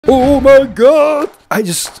Oh my god! I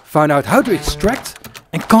just found out how to extract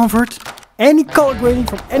and convert any color grading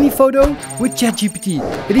from any photo with ChatGPT.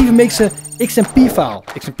 It even makes a XMP file.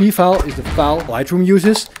 XMP file is the file Lightroom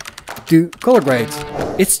uses to color grade.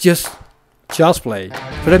 It's just child's play.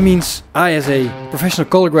 So that means I, as a professional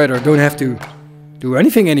color grader, don't have to do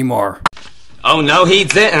anything anymore. Oh no, he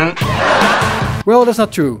didn't. Well, that's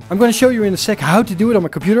not true. I'm going to show you in a sec how to do it on my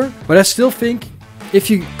computer, but I still think if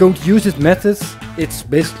you're going to use this method, it's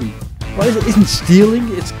basically, well, it isn't stealing,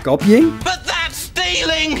 it's copying. But that's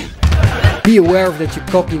stealing! Be aware of that you're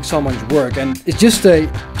copying someone's work, and it's just a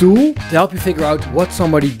tool to help you figure out what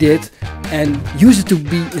somebody did and use it to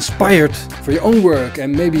be inspired for your own work.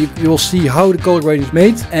 And maybe you'll see how the color grading is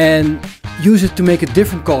made and use it to make a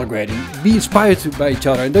different color grading. Be inspired by each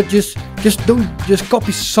other and don't just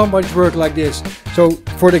copy somebody's work like this. So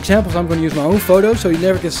for the examples, I'm going to use my own photo, so you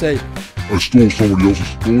never can say I stole somebody else's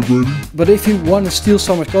color grading. But if you want to steal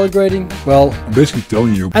someone's color grading, well, I'm basically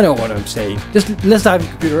telling you. I know what I'm saying. Just let's dive in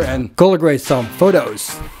the computer and color grade some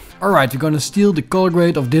photos. Alright, we're going to steal the color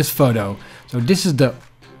grade of this photo. So this is the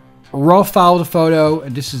raw file of the photo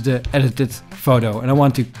and this is the edited photo. And I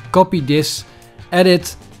want to copy this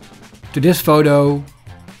edit to this photo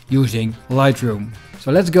using Lightroom.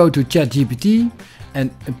 So let's go to ChatGPT. And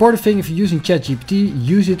important thing, if you're using ChatGPT,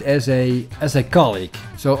 use it as a colleague.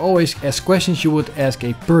 So always ask questions you would ask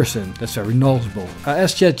a person. That's very knowledgeable. I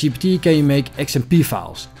asked ChatGPT, can you make XMP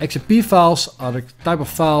files? XMP files are the type of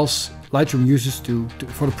files Lightroom uses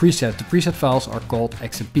for the preset. The preset files are called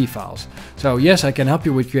XMP files. So yes, I can help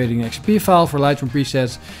you with creating an XMP file for Lightroom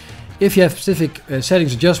presets. If you have specific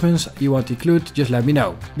settings adjustments you want to include, just let me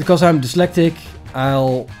know. Because I'm dyslexic,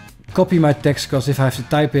 I'll copy my text, because if I have to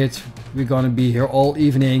type it, we're gonna be here all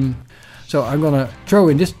evening. So I'm gonna throw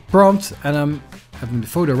in this prompt and I'm having the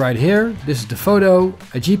photo right here. This is the photo,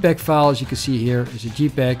 a JPEG file, as you can see here is a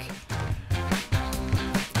JPEG.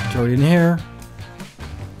 Throw it in here.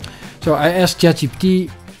 So I asked ChatGPT,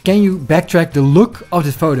 can you backtrack the look of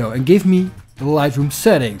the photo and give me the Lightroom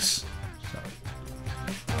settings? So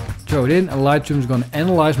throw it in and Lightroom is gonna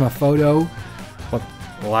analyze my photo, what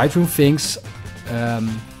Lightroom thinks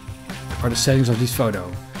are the settings of this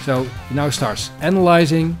photo. So it now starts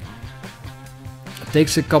analyzing. It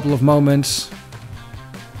takes a couple of moments.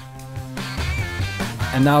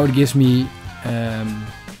 And now it gives me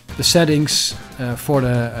the settings for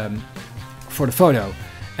the photo.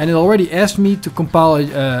 And it already asked me to compile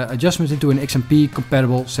adjustments into an XMP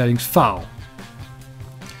compatible settings file.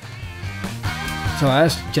 So I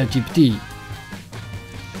asked ChatGPT,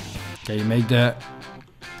 can you make the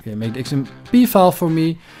XMP file for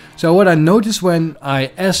me? So what I noticed when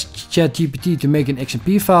I asked ChatGPT to make an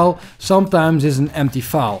XMP file, sometimes it's an empty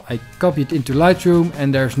file. I copy it into Lightroom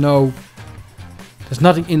and there's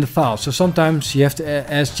nothing in the file. So sometimes you have to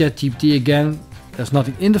ask ChatGPT again, there's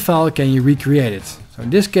nothing in the file, can you recreate it? So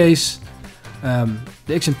in this case, the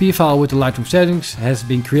XMP file with the Lightroom settings has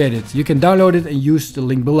been created. You can download it and use the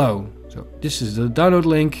link below. So this is the download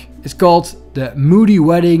link. It's called the Moody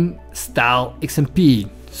Wedding Style XMP.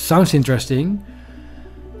 Sounds interesting.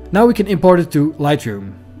 Now we can import it to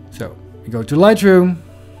Lightroom. So we go to Lightroom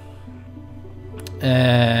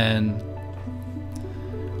and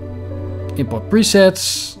import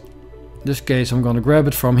presets. In this case, I'm going to grab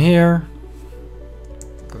it from here.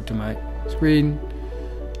 Go to my screen,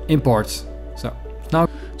 import.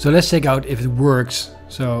 So let's check out if it works.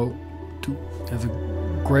 So to have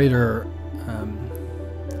a greater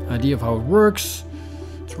idea of how it works,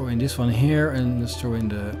 throw in this one here and let's throw in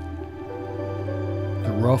the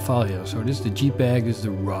raw file here. So this is the JPEG, this is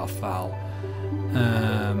the raw file.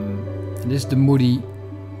 And this is the Moody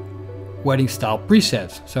Wedding Style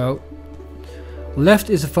preset. So left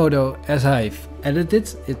is a photo as I've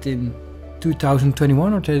edited it in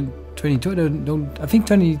 2021 or 2022. I think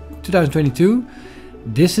 2022.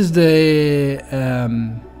 This is the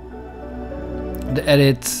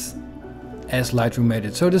edit as Lightroom made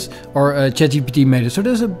it. So this, or ChatGPT made it. So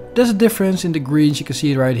there's a difference in the greens. You can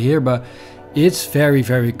see it right here, but it's very,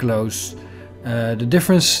 very close. The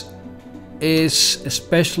difference is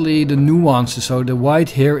especially the nuances. So the white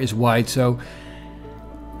here is white. So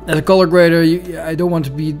as a color grader, I don't want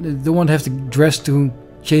to have the dress to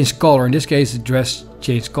change color. In this case, the dress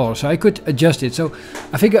changed color. So I could adjust it. So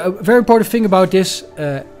I think a very important thing about this,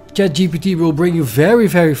 ChatGPT will bring you very,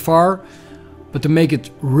 very far. But to make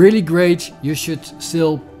it really great, you should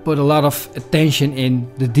still put a lot of attention in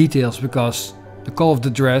the details, because the color of the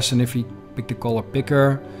dress, and if you pick the color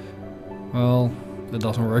picker, well, that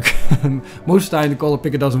doesn't work. Most of the time the color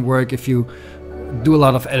picker doesn't work if you do a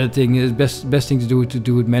lot of editing. The best thing to do is to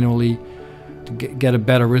do it manually to get a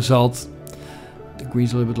better result.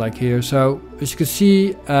 degrees a little bit like here. So as you can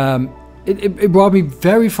see, it brought me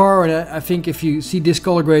very far, and I think if you see this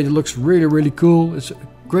color grade, it looks really, really cool. It's a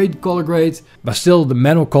great color grade, but still the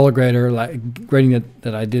manual color grader, like grading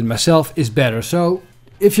that I did myself, is better. So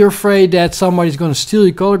if you're afraid that somebody's gonna steal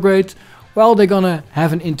your color grade, well, they're gonna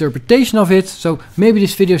have an interpretation of it. So maybe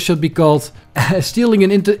this video should be called stealing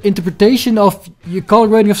an interpretation of your color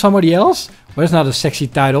grading of somebody else. Well, it's not a sexy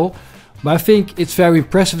title, but I think it's very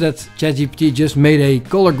impressive that ChatGPT just made a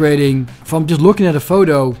color grading from just looking at a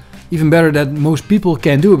photo even better than most people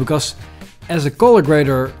can do, because as a color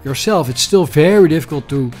grader yourself, it's still very difficult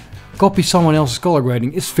to copy someone else's color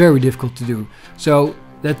grading. It's very difficult to do. So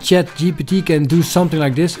that ChatGPT can do something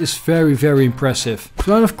like this is very, very impressive.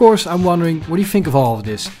 So and of course I'm wondering, what do you think of all of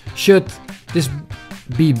this? Should this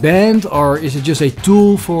be banned, or is it just a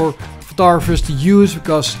tool for photographers to use?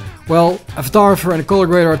 Because, well, a photographer and a color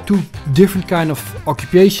grader are two different kind of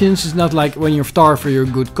occupations. It's not like when you're a photographer you're a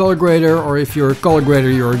good color grader, or if you're a color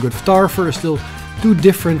grader you're a good photographer. There's still two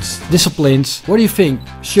different disciplines. What do you think?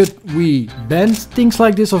 Should we ban things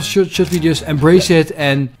like this, or should we just embrace it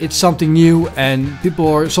and it's something new and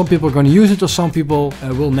some people are going to use it, or some people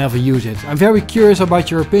will never use it? I'm very curious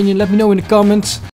about your opinion. Let me know in the comments.